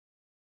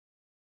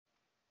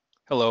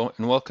Hello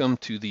and welcome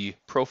to the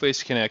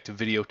ProFace Connect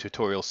video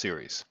tutorial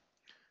series.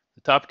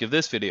 The topic of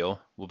this video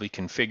will be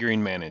configuring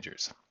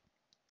managers.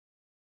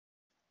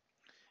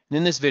 And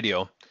in this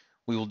video,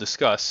 we will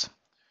discuss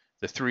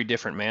the three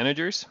different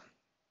managers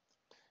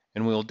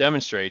and we will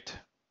demonstrate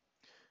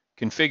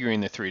configuring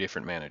the three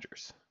different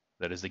managers.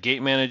 That is the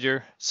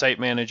GateManager,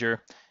 SiteManager,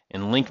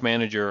 and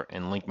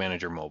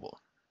LinkManager Mobile.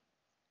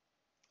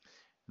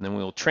 And then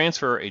we will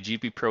transfer a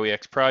GP Pro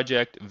EX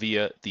project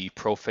via the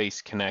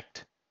ProFace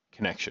Connect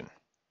connection.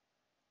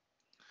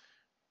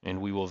 And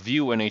we will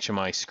view an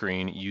HMI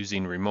screen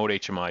using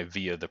RemoteHMI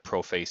via the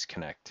ProFace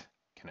Connect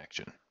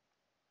connection.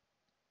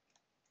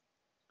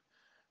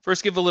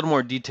 First, give a little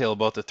more detail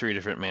about the three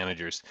different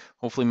managers.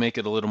 Hopefully make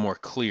it a little more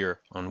clear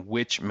on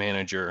which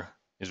manager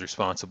is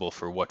responsible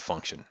for what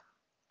function.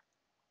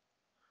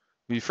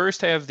 We first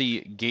have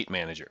the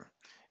GateManager,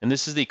 and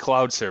this is the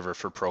cloud server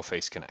for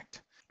ProFace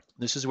Connect.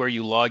 This is where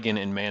you log in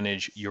and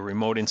manage your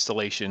remote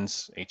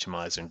installations,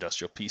 HMIs or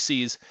industrial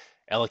PCs,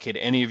 allocate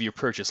any of your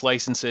purchase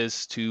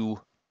licenses to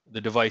the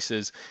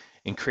devices,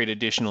 and create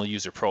additional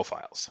user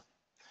profiles.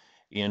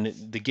 And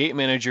the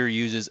GateManager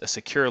uses a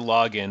secure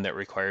login that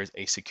requires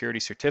a security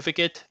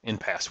certificate and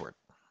password.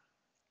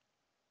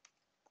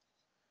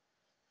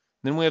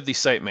 Then we have the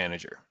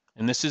SiteManager,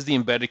 and this is the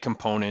embedded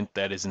component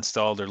that is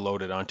installed or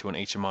loaded onto an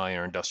HMI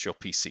or industrial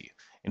PC,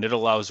 and it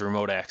allows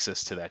remote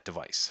access to that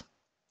device.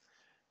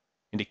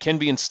 And it can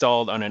be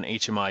installed on an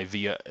HMI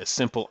via a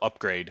simple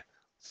upgrade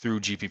through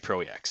GP Pro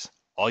EX.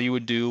 All you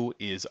would do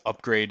is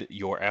upgrade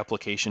your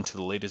application to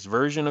the latest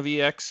version of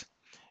EX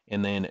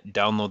and then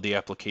download the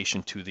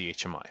application to the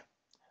HMI.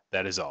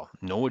 That is all.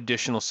 No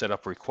additional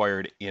setup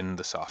required in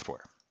the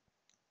software.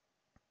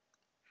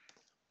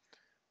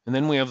 And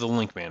then we have the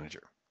LinkManager.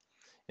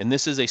 And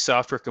this is a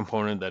software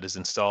component that is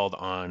installed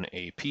on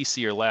a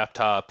PC or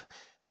laptop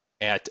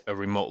at a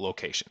remote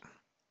location.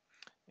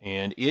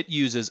 And it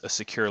uses a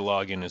secure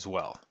login as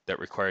well that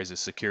requires a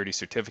security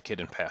certificate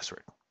and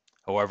password.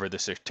 However, the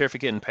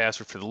certificate and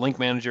password for the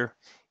LinkManager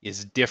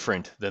is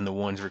different than the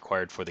ones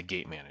required for the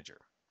GateManager.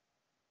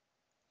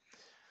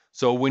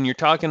 So when you're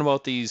talking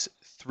about these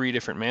three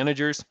different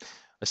managers,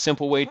 a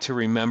simple way to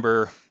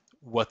remember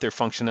what their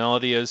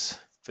functionality is: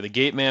 for the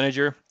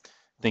GateManager,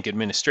 think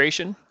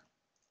administration;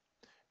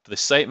 for the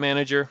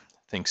SiteManager,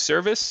 think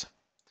service;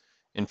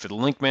 and for the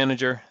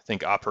LinkManager,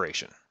 think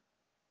operation.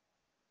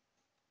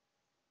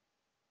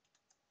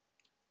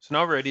 So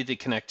now we're ready to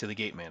connect to the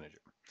GateManager.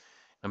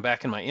 I'm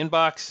back in my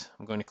inbox.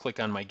 I'm going to click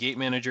on my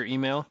GateManager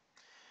email,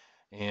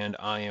 and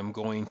I am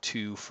going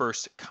to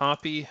first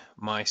copy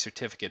my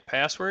certificate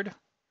password, and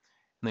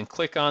then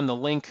click on the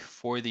link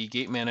for the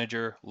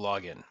GateManager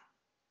login.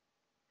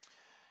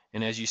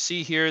 And as you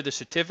see here, the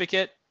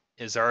certificate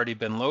has already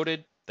been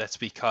loaded. That's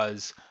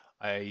because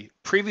I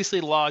previously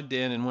logged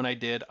in, and when I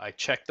did, I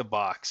checked the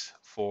box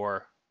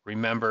for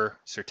Remember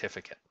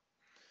Certificate.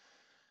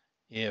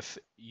 If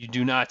you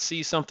do not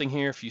see something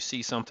here, if you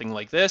see something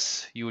like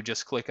this, you would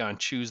just click on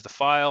Choose the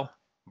File,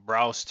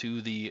 browse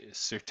to the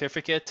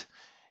certificate,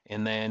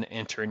 and then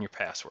enter in your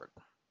password.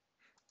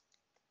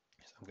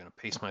 So I'm going to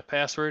paste my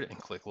password and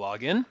click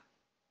Login.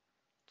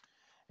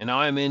 And now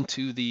I'm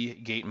into the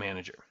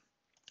GateManager.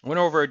 I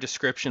went over a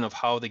description of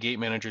how the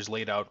GateManager is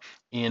laid out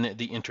in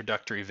the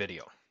introductory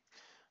video.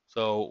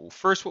 So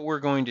first, what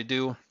we're going to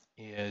do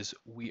is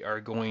we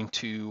are going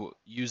to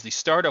use the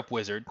Startup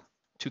Wizard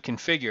to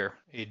configure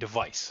a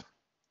device.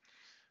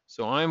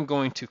 So I'm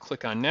going to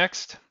click on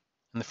Next,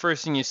 and the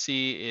first thing you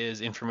see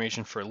is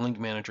information for a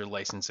LinkManager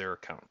licensor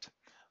account.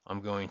 I'm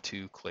going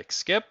to click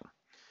Skip,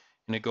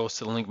 and it goes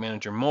to the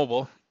LinkManager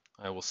Mobile.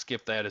 I will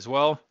skip that as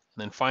well. And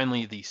then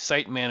finally, the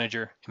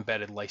SiteManager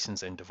embedded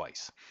license and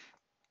device.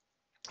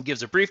 It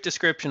gives a brief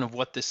description of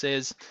what this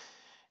is,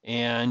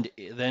 and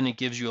then it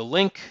gives you a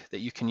link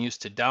that you can use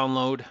to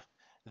download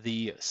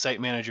the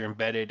SiteManager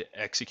embedded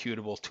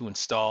executable to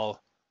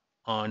install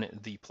on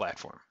the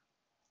platform.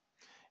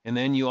 And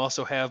then you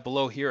also have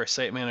below here a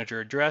SiteManager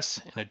address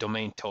and a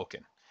domain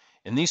token.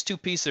 And these two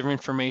pieces of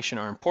information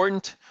are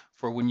important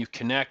for when you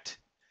connect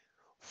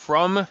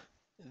from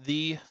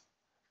the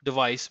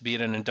device, be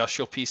it an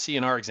industrial PC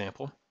in our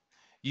example,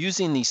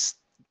 using the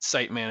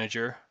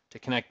SiteManager to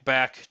connect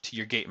back to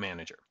your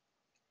GateManager.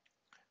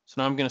 So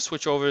now I'm going to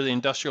switch over to the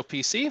industrial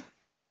PC,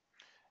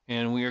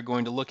 and we are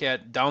going to look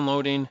at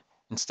downloading,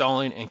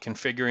 installing, and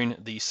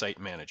configuring the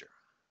SiteManager.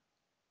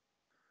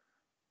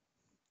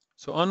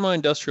 So on my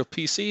industrial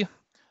PC,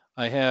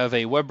 I have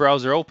a web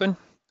browser open,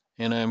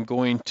 and I'm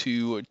going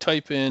to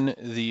type in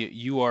the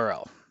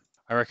URL.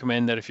 I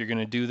recommend that if you're going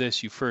to do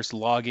this, you first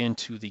log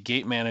into the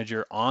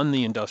GateManager on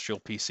the industrial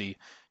PC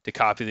to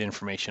copy the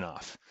information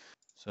off.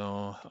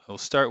 So I'll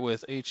start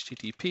with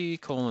http://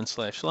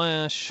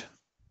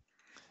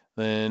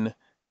 then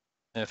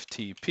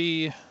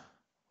FTP,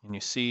 and you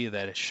see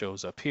that it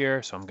shows up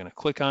here, so I'm going to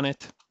click on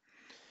it,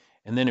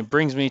 and then it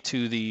brings me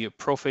to the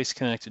ProFace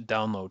Connect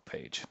download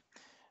page.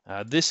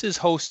 This is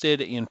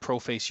hosted in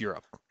ProFace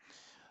Europe.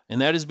 And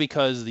that is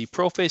because the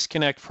ProFace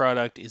Connect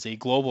product is a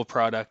global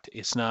product.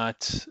 It's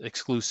not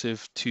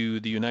exclusive to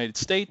the United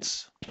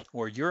States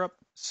or Europe.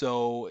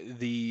 So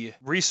the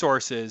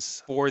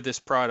resources for this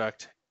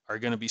product are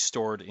going to be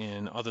stored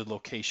in other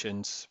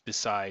locations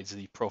besides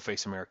the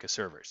ProFace America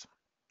servers.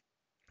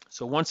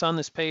 So once on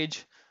this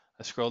page,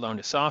 I scroll down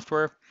to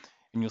software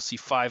and you'll see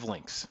 5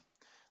 links.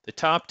 The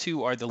top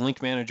 2 are the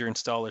LinkManager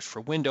installers for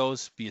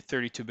Windows, be it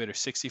 32-bit or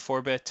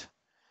 64-bit.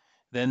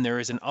 Then there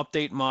is an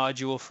update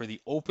module for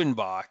the open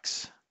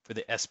box for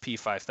the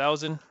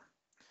SP5000.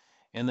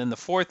 And then the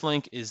 4th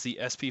link is the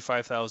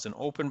SP5000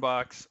 open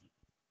box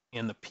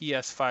and the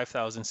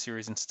PS5000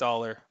 series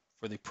installer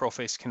for the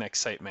ProFace Connect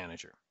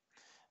SiteManager.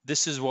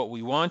 This is what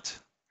we want.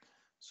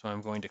 So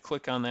I'm going to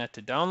click on that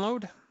to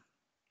download.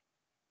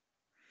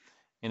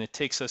 And it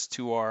takes us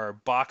to our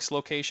box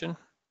location.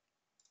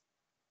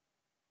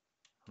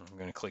 I'm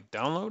going to click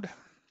download.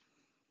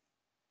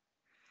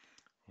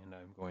 And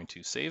I'm going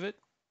to save it.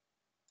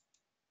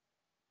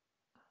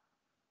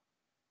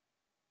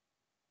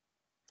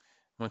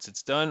 Once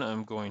it's done,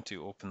 I'm going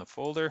to open the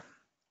folder,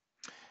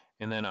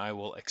 and then I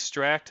will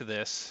extract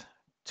this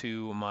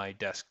to my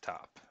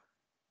desktop,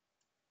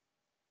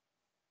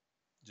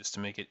 just to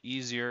make it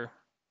easier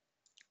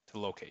to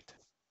locate.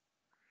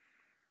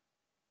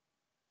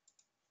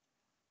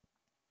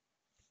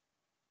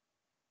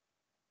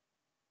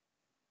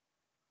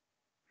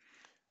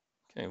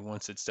 Okay,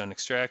 once it's done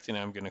extracting,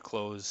 I'm going to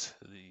close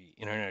the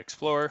Internet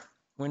Explorer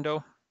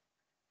window.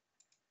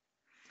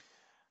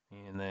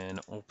 And then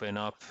open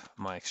up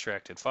my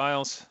extracted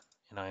files,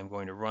 and I'm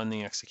going to run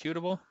the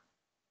executable.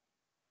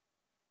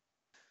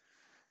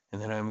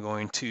 And then I'm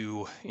going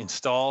to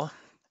install,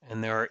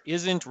 and there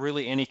isn't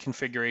really any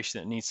configuration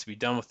that needs to be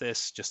done with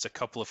this, just a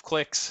couple of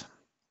clicks.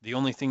 The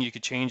only thing you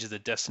could change is the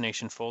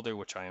destination folder,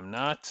 which I am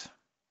not.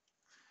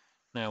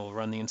 And I will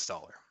run the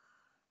installer.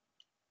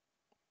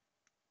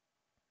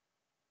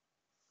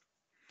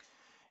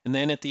 And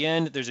then at the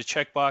end, there's a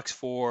checkbox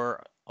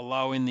for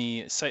allowing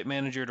the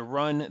SiteManager to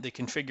run the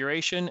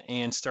configuration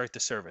and start the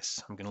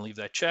service. I'm going to leave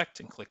that checked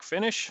and click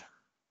Finish.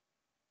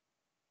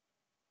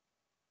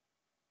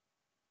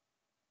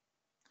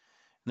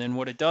 And then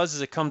what it does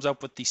is it comes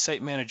up with the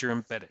SiteManager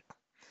embedded.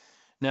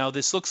 Now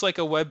this looks like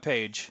a web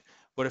page,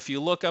 but if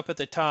you look up at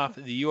the top,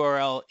 the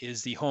URL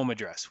is the home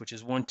address, which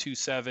is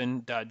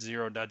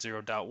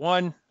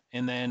 127.0.0.1,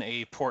 and then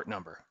a port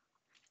number.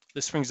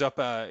 This brings up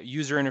a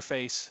user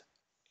interface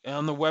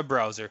on the web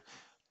browser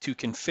to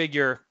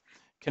configure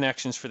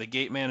connections for the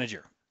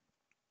GateManager.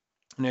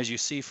 And as you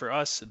see for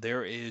us,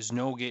 there is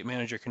no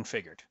GateManager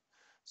configured.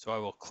 So I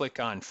will click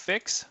on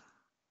Fix.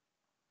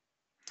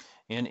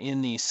 And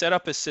in the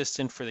Setup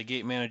Assistant for the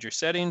GateManager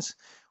settings,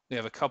 we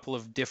have a couple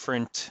of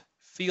different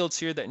fields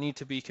here that need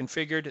to be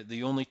configured.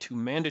 The only 2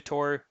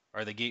 mandatory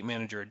are the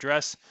GateManager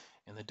address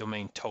and the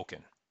domain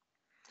token.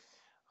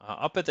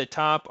 Up at the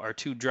top are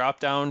 2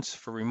 drop-downs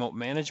for remote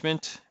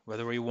management,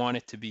 whether we want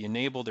it to be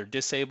enabled or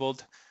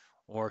disabled,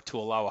 or to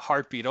allow a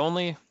heartbeat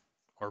only,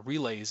 or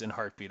relays in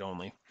heartbeat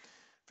only.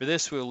 For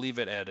this, we'll leave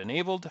it at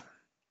enabled.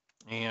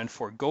 And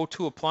for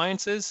go-to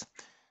appliances,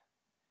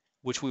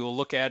 which we will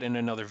look at in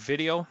another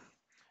video,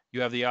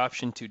 you have the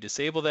option to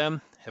disable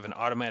them, have an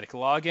automatic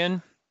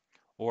login,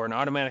 or an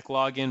automatic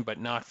login but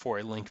not for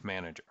a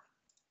LinkManager.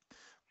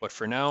 But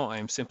for now, I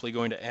am simply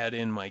going to add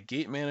in my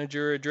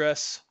GateManager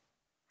address,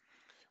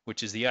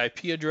 which is the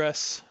IP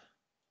address.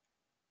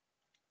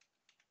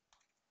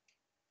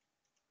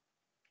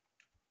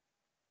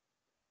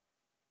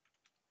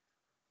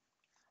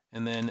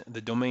 And then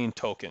the domain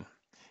token.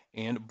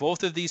 And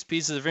both of these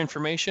pieces of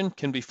information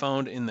can be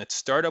found in the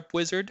Startup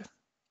Wizard,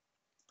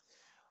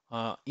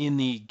 in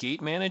the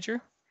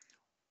GateManager,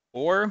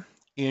 or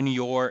in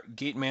your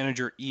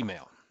GateManager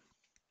email.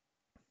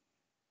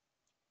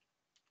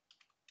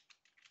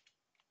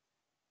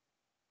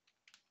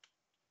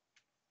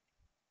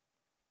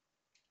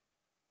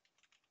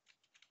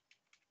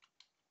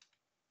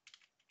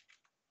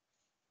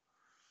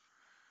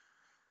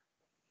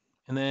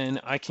 And then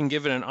I can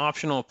give it an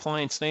optional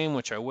appliance name,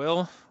 which I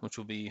will, which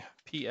will be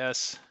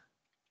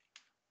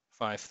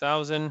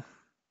PS5000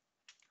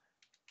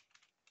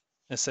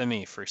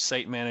 SME for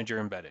SiteManager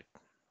Embedded.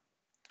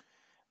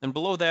 Then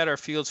below that are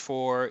fields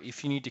for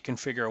if you need to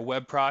configure a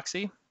web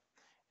proxy, and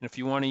if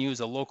you want to use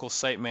a local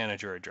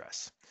SiteManager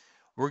address.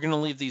 We're going to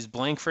leave these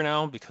blank for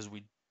now because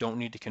we don't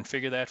need to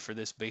configure that for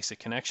this basic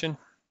connection.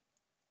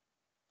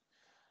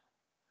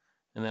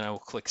 And then I will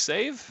click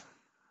Save.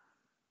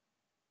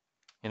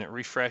 And it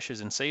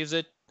refreshes and saves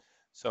it.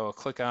 So I'll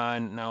click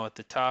on now at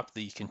the top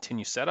the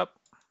Continue Setup.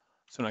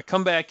 So when I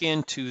come back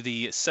into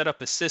the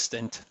Setup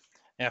Assistant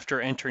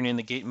after entering in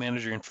the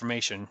GateManager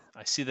information,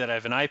 I see that I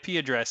have an IP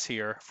address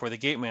here for the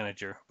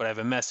GateManager, but I have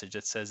a message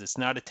that says it's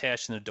not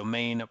attached in the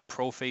domain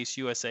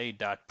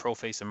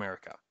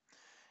profaceusa.profaceamerica.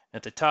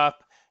 At the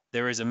top,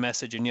 there is a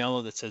message in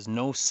yellow that says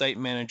no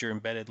SiteManager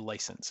embedded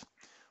license.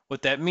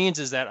 What that means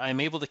is that I'm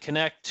able to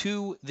connect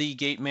to the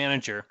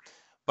GateManager,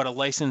 but a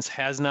license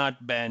has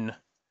not been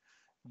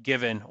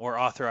given or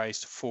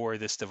authorized for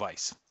this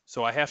device.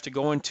 So I have to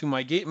go into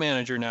my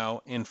GateManager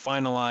now and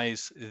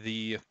finalize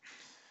the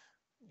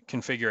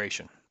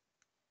configuration.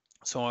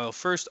 So I'll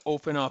first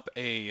open up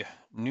a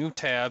new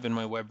tab in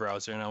my web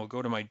browser, and I will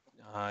go to my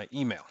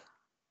email.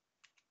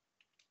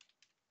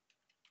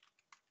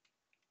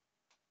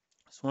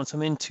 So once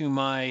I'm into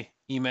my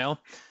email,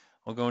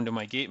 I'll go into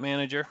my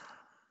GateManager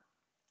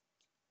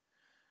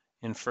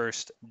and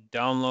first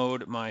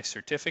download my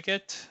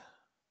certificate,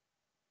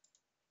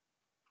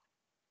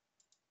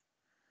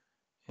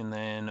 and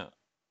then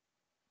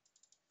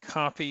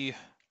copy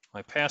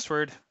my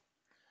password,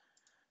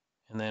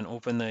 and then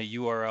open the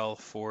URL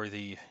for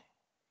the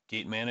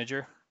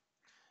GateManager.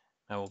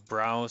 I will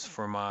browse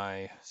for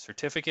my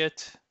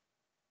certificate,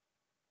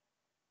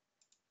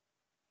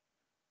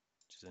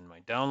 which is in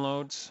my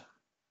downloads,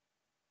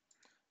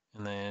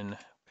 and then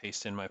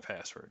paste in my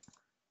password.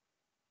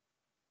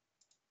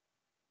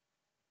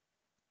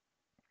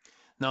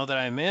 Now that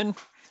I'm in,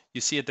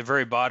 you see at the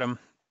very bottom,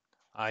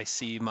 I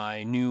see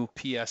my new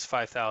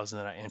PS5000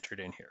 that I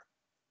entered in here.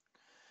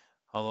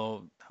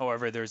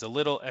 However, there's a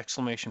little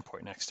exclamation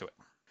point next to it.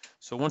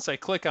 So once I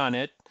click on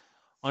it,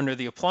 under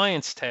the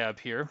Appliance tab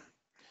here,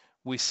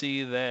 we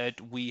see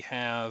that we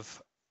have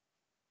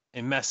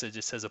a message.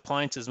 It says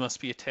appliances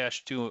must be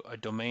attached to a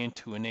domain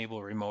to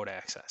enable remote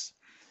access.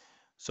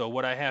 So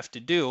what I have to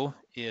do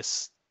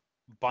is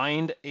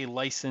bind a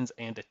license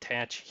and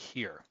attach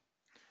here.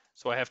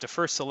 So I have to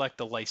first select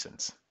the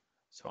license.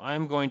 So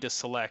I'm going to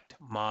select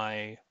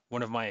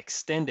one of my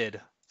extended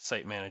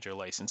SiteManager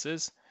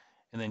licenses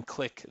and then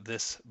click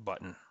this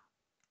button.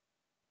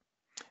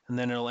 And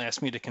then it'll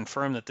ask me to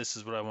confirm that this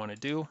is what I want to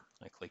do.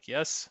 I click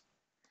yes.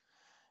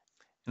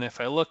 And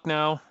if I look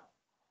now,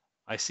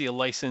 I see a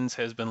license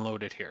has been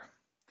loaded here.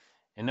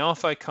 And now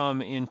if I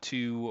come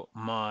into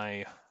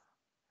my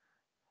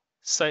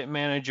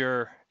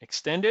SiteManager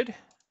extended,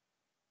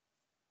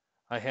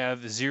 I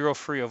have 0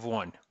 free of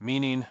 1,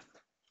 meaning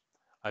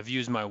I've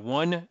used my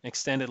one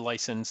extended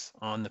license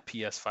on the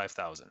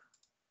PS5000.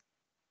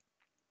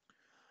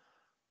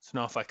 So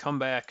now if I come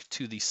back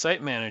to the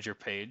SiteManager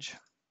page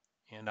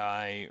and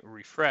I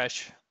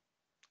refresh,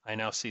 I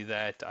now see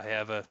that I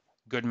have a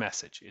good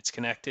message. It's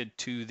connected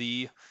to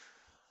the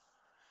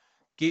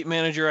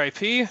GateManager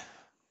IP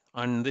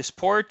on this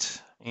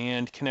port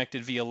and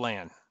connected via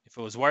LAN. If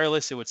it was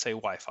wireless, it would say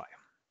Wi-Fi.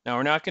 Now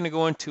we're not going to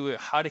go into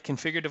how to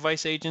configure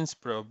device agents,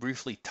 but I'll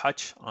briefly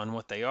touch on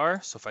what they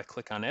are. So if I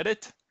click on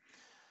Edit,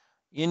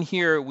 in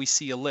here we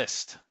see a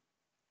list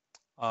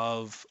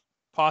of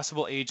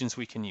possible agents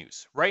we can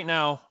use. Right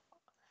now,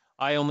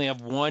 I only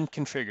have one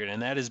configured,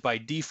 and that is by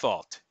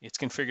default. It's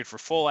configured for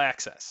full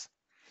access.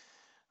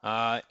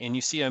 And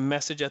you see a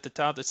message at the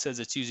top that says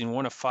it's using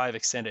one of 5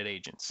 extended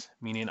agents,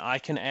 meaning I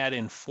can add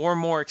in 4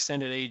 more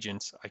extended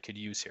agents I could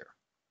use here.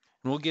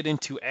 And we'll get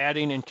into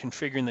adding and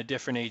configuring the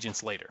different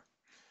agents later.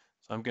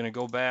 So I'm going to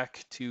go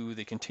back to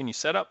the continue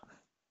setup.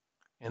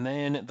 And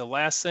then the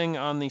last thing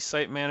on the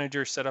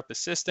SiteManager Setup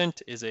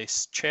Assistant is a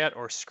chat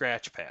or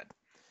scratch pad.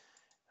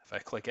 If I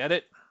click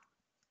edit,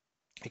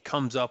 it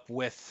comes up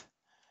with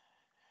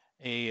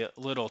a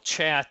little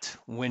chat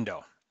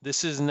window.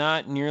 This is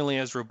not nearly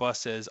as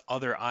robust as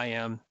other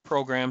IM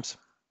programs.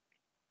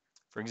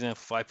 For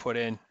example, if I put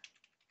in a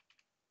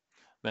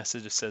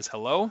message that says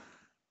hello,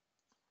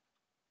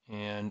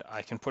 and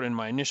I can put in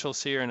my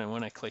initials here, and then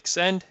when I click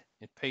send,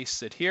 it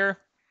pastes it here.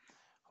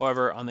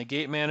 However, on the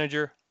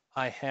GateManager,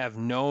 I have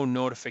no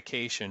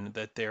notification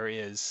that there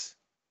is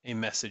a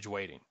message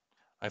waiting.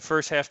 I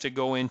first have to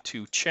go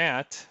into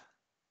chat,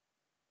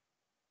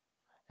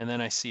 and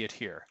then I see it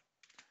here.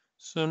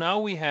 So now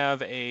we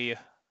have a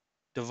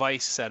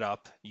device set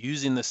up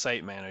using the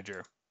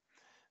SiteManager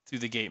through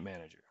the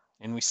GateManager.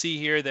 And we see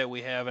here that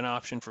we have an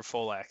option for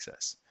full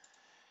access.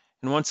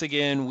 And once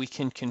again, we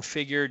can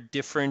configure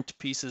different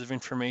pieces of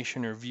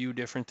information or view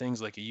different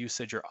things like a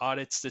usage or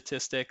audit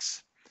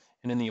statistics.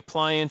 And in the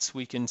appliance,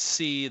 we can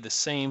see the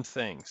same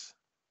things.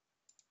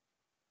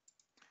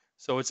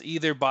 So it's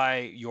either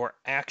by your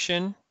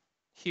action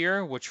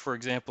here, which for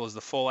example is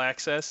the full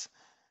access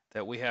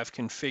that we have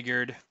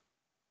configured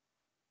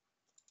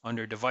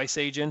under device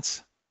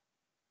agents.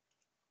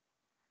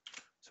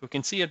 So we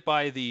can see it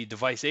by the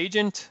device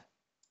agent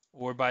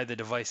or by the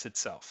device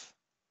itself.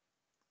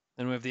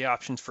 Then we have the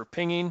options for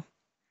pinging.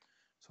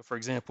 So for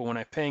example, when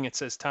I ping, it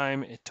says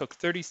time, it took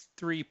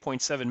 33.7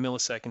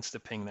 milliseconds to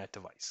ping that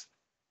device.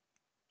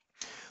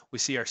 We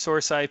see our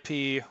source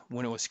IP,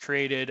 when it was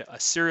created, a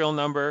serial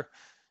number,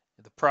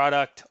 the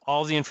product,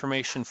 all the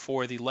information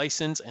for the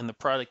license and the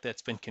product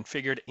that's been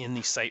configured in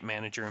the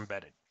SiteManager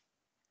embedded.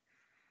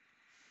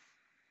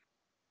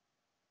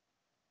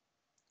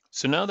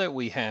 So now that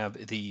we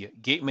have the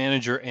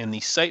GateManager and the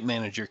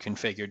SiteManager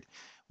configured,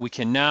 we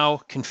can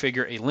now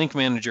configure a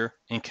LinkManager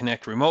and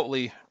connect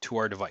remotely to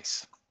our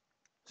device.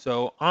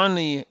 So on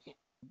the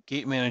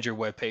GateManager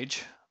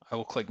webpage, I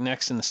will click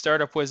Next in the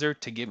Startup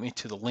Wizard to get me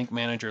to the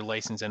LinkManager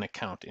license and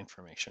account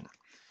information.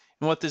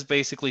 And what this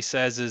basically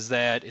says is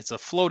that it's a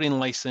floating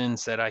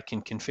license that I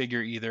can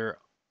configure either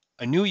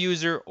a new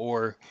user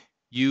or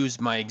use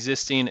my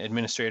existing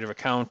administrative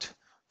account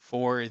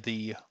for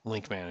the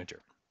LinkManager.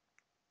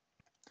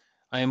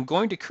 I am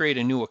going to create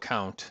a new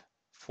account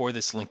for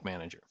this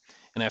LinkManager,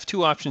 and I have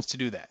two options to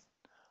do that.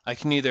 I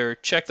can either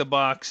check the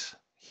box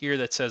here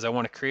that says I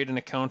want to create an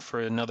account for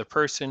another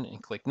person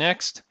and click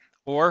Next,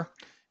 or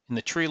in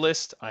the tree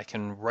list, I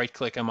can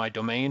right-click on my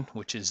domain,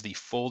 which is the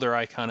folder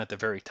icon at the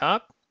very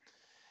top,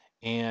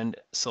 and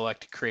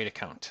select Create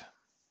Account.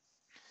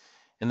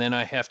 And then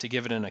I have to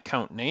give it an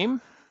account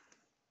name,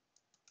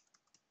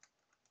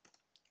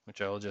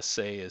 which I will just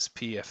say is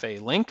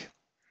PFA Link.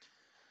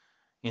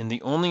 And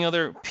the only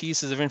other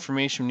pieces of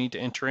information we need to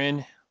enter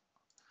in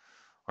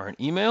are an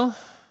email,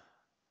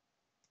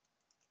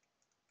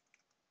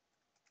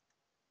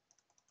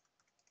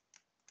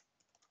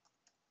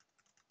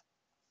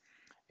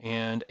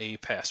 and a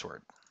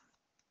password.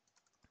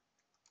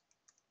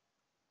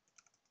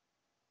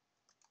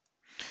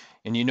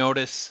 And you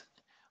notice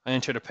I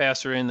entered a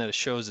password in that it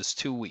shows is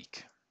too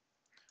weak.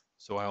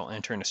 So I'll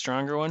enter in a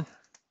stronger one.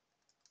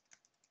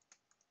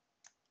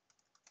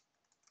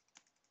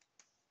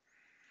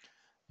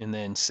 And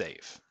then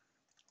save.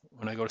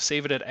 When I go to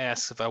save it, it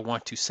asks if I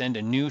want to send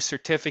a new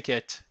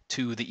certificate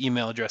to the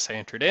email address I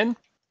entered in.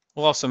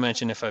 We'll also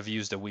mention if I've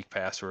used a weak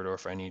password or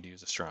if I need to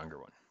use a stronger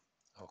one.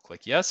 I'll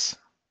click yes.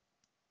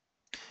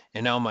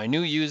 And now my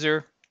new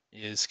user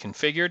is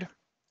configured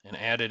and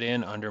added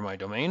in under my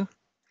domain.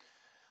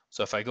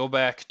 So if I go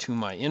back to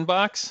my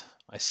inbox,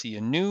 I see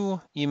a new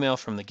email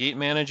from the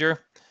GateManager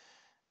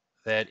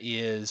that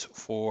is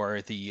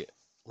for the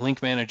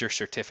LinkManager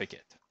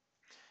certificate.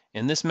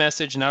 And this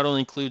message not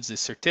only includes the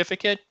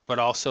certificate, but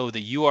also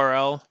the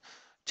URL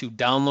to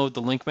download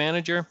the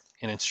LinkManager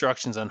and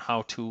instructions on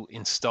how to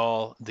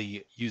install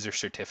the user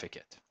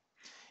certificate.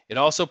 It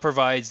also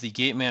provides the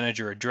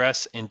GateManager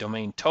address and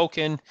domain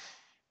token,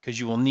 because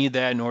you will need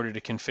that in order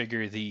to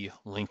configure the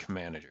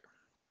LinkManager.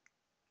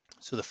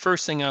 So the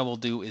first thing I will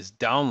do is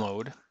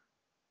download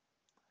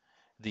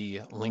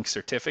the link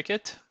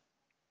certificate.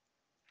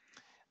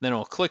 Then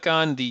I'll click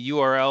on the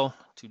URL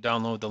to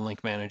download the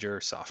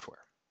LinkManager software.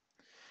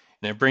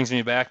 And it brings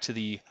me back to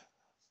the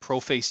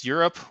Proface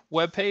Europe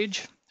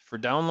webpage for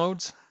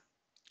downloads.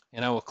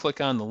 And I will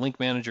click on the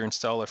LinkManager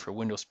installer for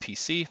Windows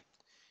PC.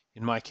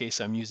 In my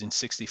case, I'm using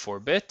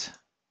 64-bit.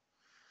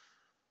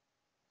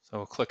 So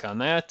I'll click on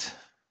that.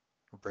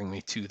 It'll bring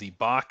me to the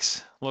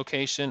box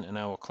location, and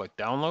I will click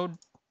download.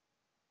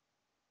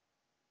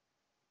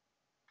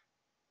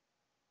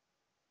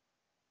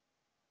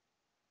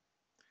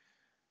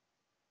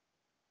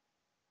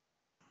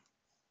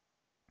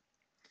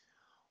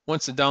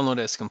 Once the download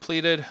is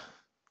completed,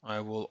 I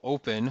will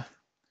open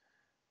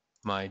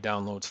my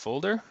downloads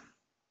folder,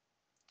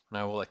 and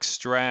I will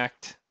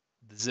extract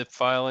the zip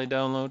file I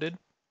downloaded.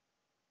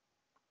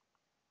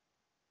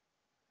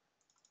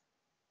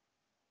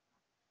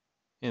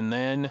 And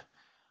then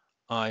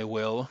I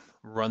will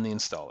run the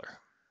installer.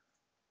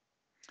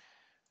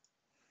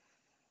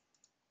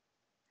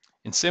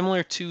 And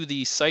similar to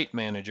the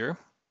SiteManager,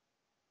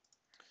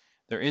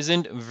 there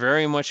isn't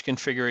very much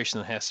configuration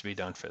that has to be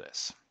done for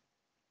this.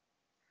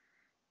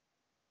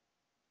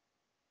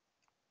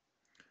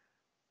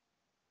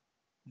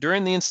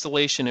 During the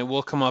installation, it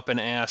will come up and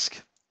ask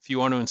if you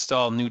want to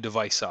install new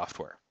device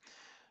software.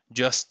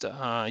 Just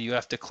you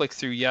have to click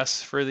through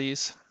yes for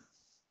these.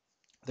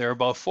 There are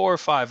about 4 or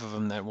 5 of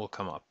them that will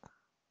come up.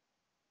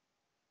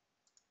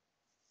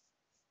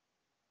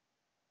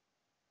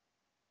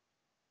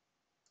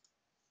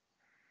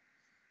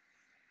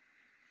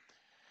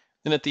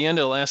 Then at the end,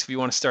 it'll ask if you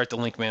want to start the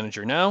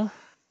LinkManager now.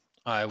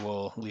 I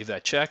will leave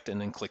that checked and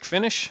then click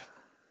Finish.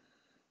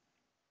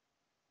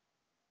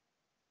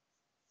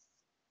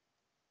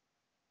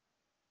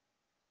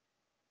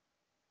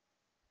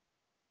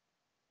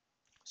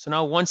 So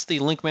now once the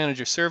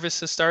LinkManager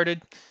service is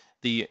started,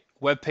 the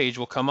web page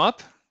will come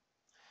up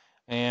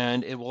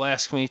and it will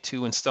ask me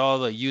to install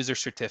the user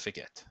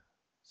certificate.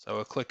 So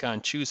I'll click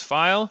on Choose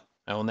File.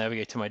 I will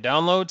navigate to my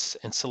downloads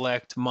and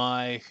select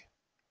my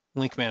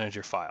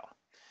LinkManager file.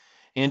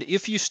 And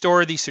if you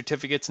store these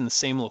certificates in the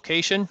same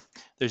location,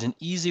 there's an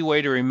easy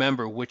way to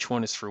remember which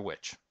one is for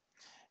which.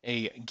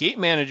 A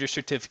GateManager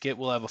certificate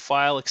will have a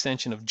file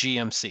extension of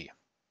GMC.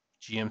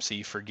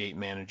 GMC for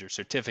GateManager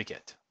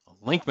certificate.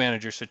 A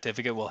LinkManager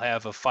certificate will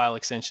have a file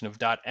extension of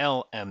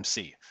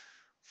 .lmc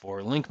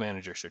for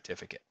LinkManager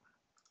certificate.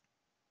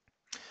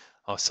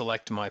 I'll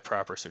select my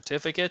proper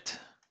certificate,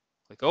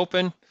 click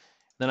Open,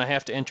 then I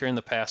have to enter in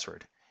the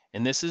password.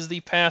 And this is the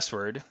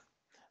password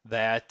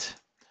that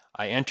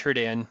I entered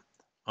in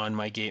on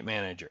my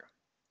GateManager.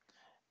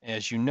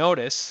 As you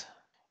notice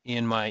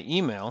in my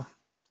email,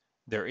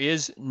 there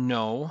is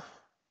no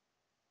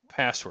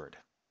password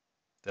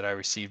that I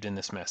received in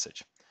this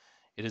message.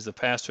 It is the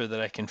password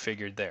that I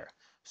configured there.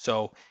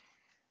 So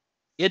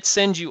it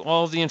sends you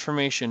all of the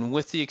information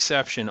with the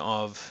exception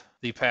of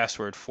the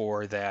password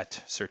for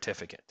that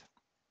certificate.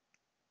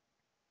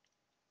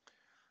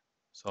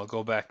 So I'll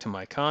go back to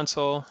my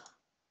console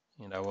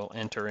and I will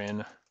enter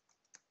in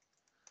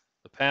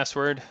the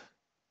password,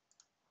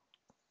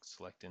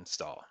 select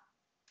install.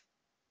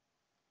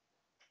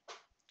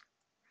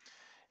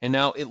 And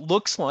now it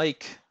looks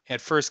like at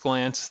first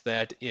glance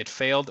that it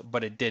failed,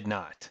 but it did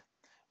not.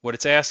 What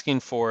it's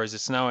asking for is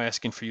it's now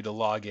asking for you to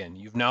log in.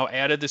 You've now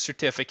added the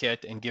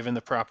certificate and given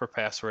the proper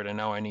password, and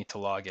now I need to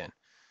log in.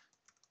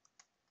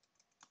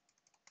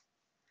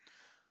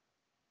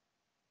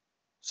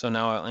 So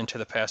now I'll enter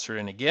the password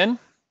in again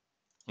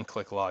and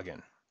click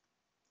login.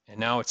 And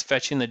now it's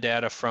fetching the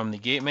data from the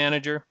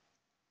GateManager.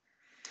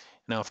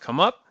 Now I've come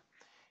up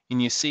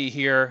and you see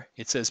here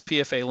it says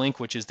PFA link,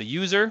 which is the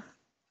user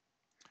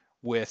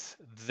with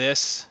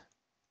this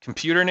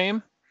computer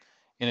name,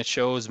 and it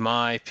shows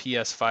my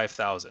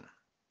PS5000.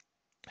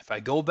 If I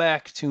go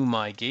back to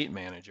my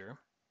GateManager,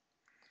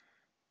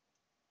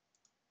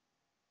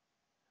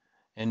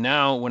 and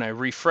now when I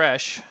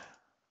refresh,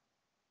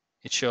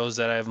 it shows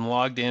that I'm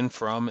logged in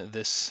from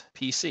this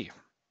PC.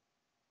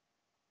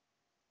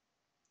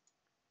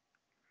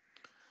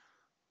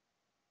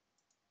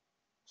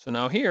 So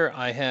now here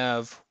I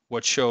have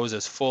what shows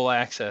as full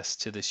access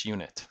to this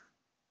unit.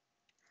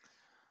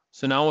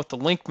 So now with the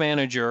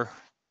LinkManager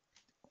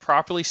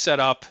properly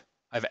set up,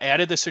 I've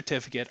added the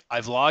certificate,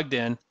 I've logged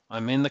in,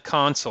 I'm in the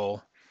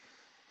console.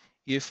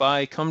 If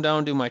I come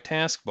down to my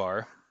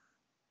taskbar,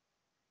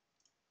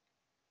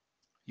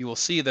 you will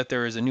see that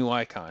there is a new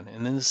icon,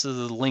 and then this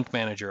is the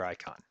LinkManager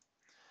icon.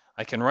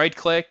 I can right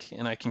click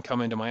and I can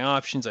come into my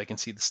options, I can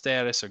see the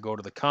status or go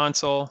to the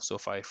console. So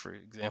if I, for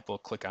example,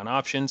 click on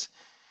options,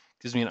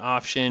 it gives me an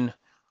option.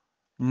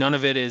 None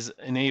of it is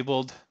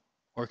enabled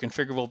or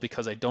configurable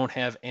because I don't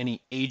have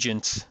any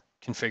agents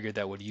configured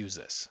that would use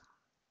this.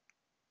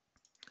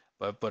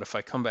 But if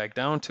I come back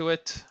down to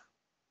it,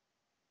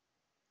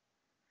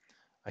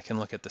 I can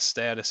look at the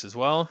status as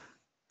well.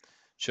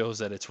 Shows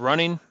that it's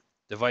running,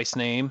 device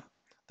name,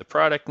 the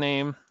product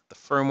name, the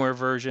firmware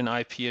version,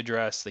 IP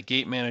address, the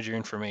GateManager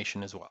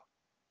information as well.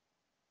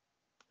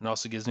 It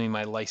also gives me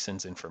my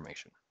license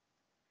information.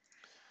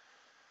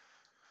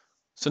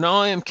 So now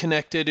I am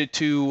connected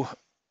to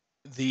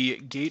the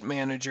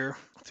GateManager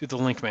through the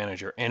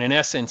LinkManager. And in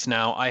essence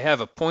now I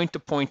have a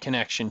point-to-point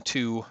connection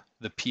to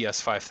the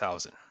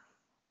PS5000.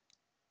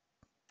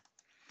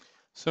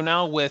 So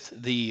now with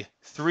the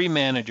three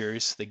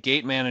managers, the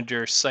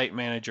GateManager,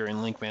 SiteManager, and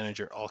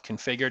LinkManager all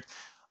configured,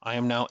 I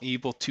am now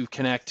able to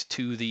connect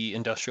to the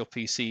industrial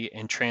PC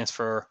and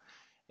transfer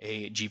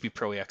a GP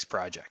Pro EX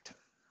project.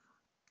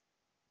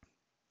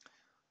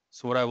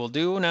 So what I will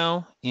do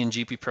now in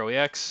GP Pro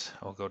EX,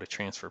 I'll go to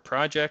Transfer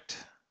Project,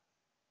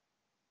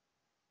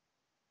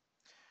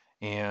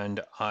 and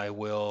I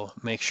will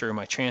make sure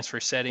my transfer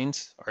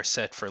settings are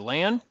set for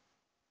LAN.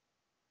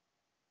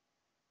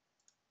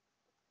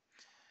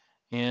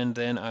 And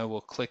then I will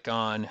click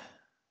on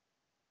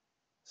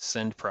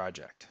Send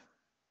Project.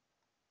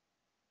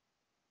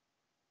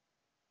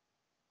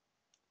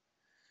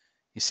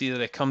 You see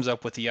that it comes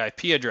up with the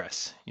IP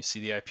address. You see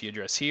the IP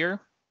address here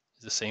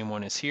is the same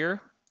one as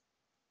here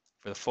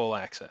for the full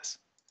access.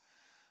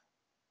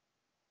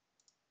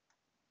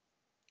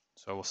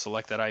 So I will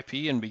select that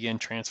IP and begin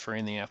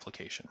transferring the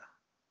application.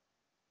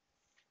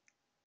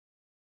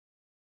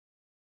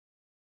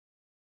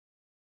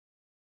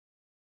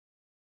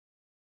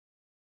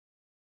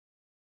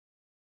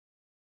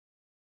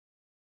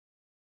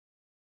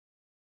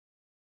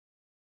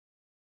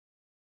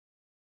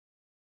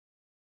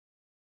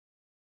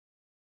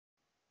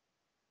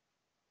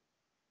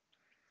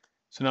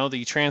 So now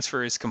the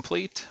transfer is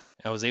complete.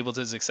 I was able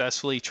to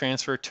successfully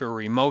transfer to a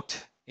remote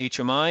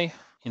HMI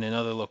in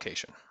another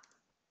location.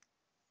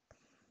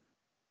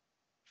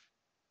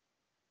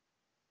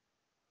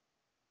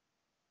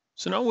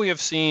 So now we have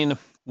seen,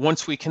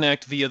 once we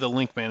connect via the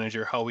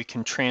LinkManager, how we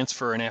can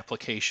transfer an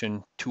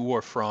application to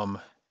or from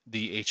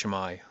the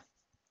HMI.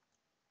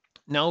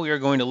 Now we are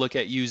going to look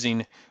at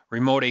using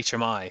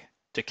RemoteHMI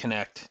to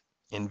connect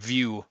and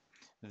view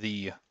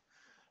the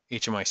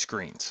HMI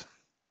screens.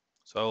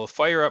 So I will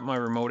fire up my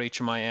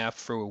RemoteHMI app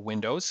through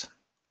Windows.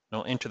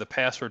 I'll enter the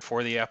password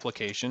for the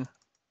application.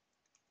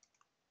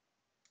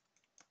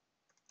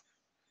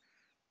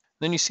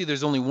 Then you see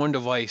there's only one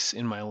device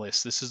in my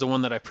list. This is the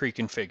one that I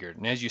pre-configured.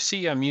 And as you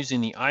see, I'm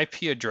using the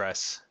IP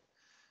address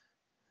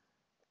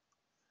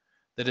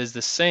that is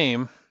the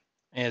same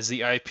as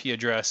the IP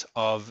address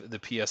of the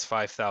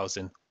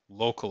PS5000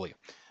 locally,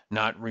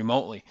 not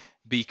remotely,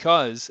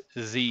 because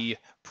the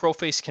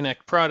ProFace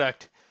Connect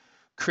product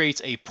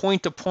creates a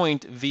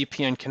point-to-point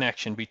VPN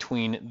connection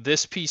between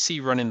this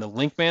PC running the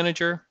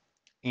LinkManager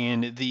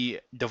and the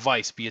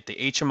device, be it the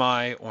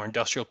HMI or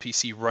industrial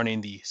PC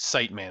running the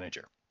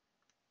SiteManager.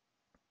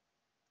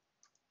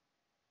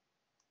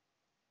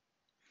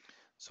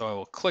 So I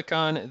will click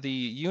on the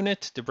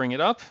unit to bring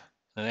it up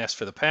and ask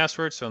for the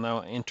password. So now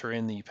I'll enter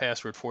in the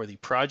password for the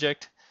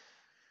project.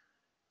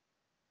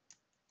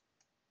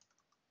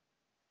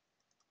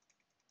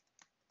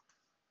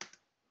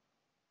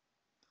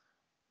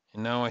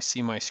 And now I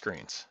see my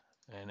screens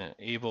and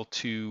able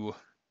to,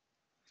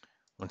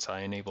 once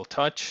I enable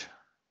touch,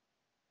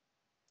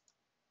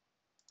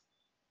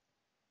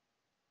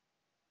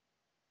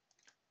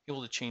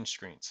 able to change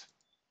screens.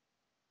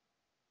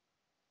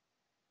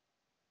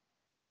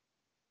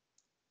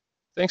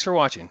 Thanks for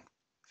watching.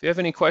 If you have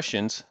any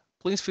questions,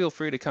 please feel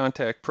free to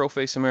contact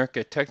ProFace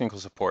America Technical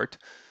Support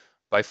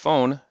by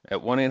phone at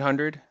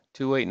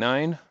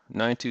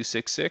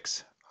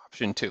 1-800-289-9266,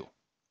 option 2,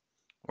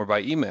 or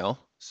by email,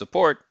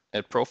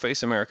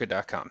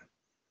 support@profaceamerica.com.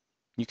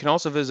 You can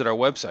also visit our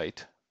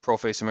website,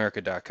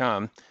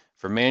 profaceamerica.com,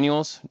 for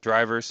manuals,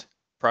 drivers,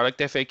 product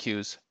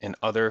FAQs, and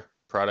other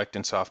product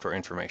and software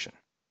information.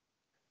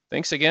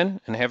 Thanks again,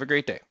 and have a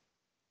great day.